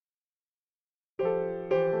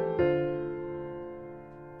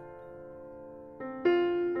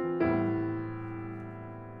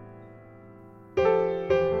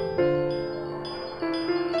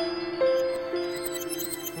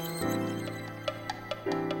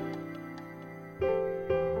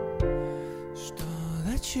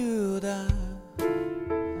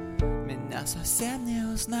совсем не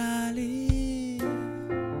узнали.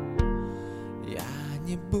 Я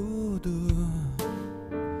не буду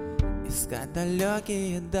искать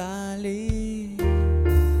далекие дали.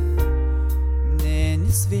 Мне не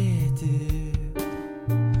светит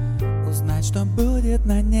узнать, что будет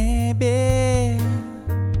на небе.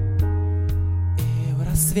 И в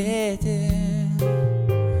рассвете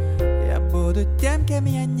я буду тем, кем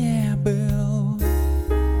я не был.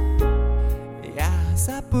 Я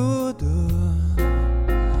забуду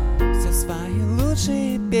все свои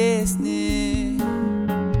лучшие песни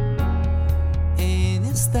и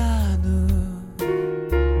не стану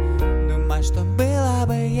думать, что было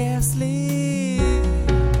бы, если.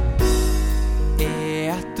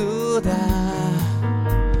 И оттуда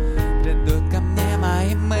придут ко мне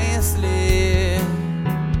мои мысли.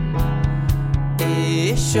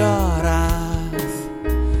 И еще раз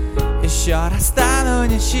стану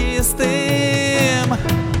нечистым.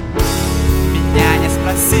 Меня не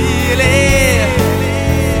спросили,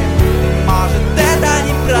 может, это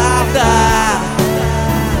неправда,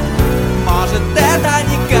 может, это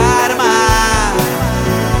не карма,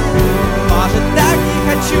 может, так не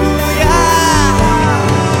хочу я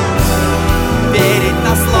верить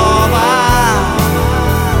на слово,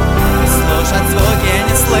 слушать звуки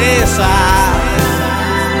не слыша.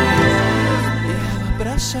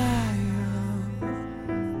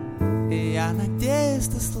 Я надеюсь,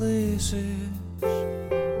 ты слышишь.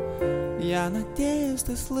 Я надеюсь,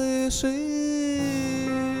 ты слышишь.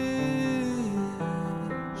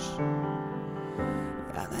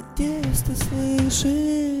 Я надеюсь, ты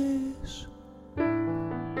слышишь.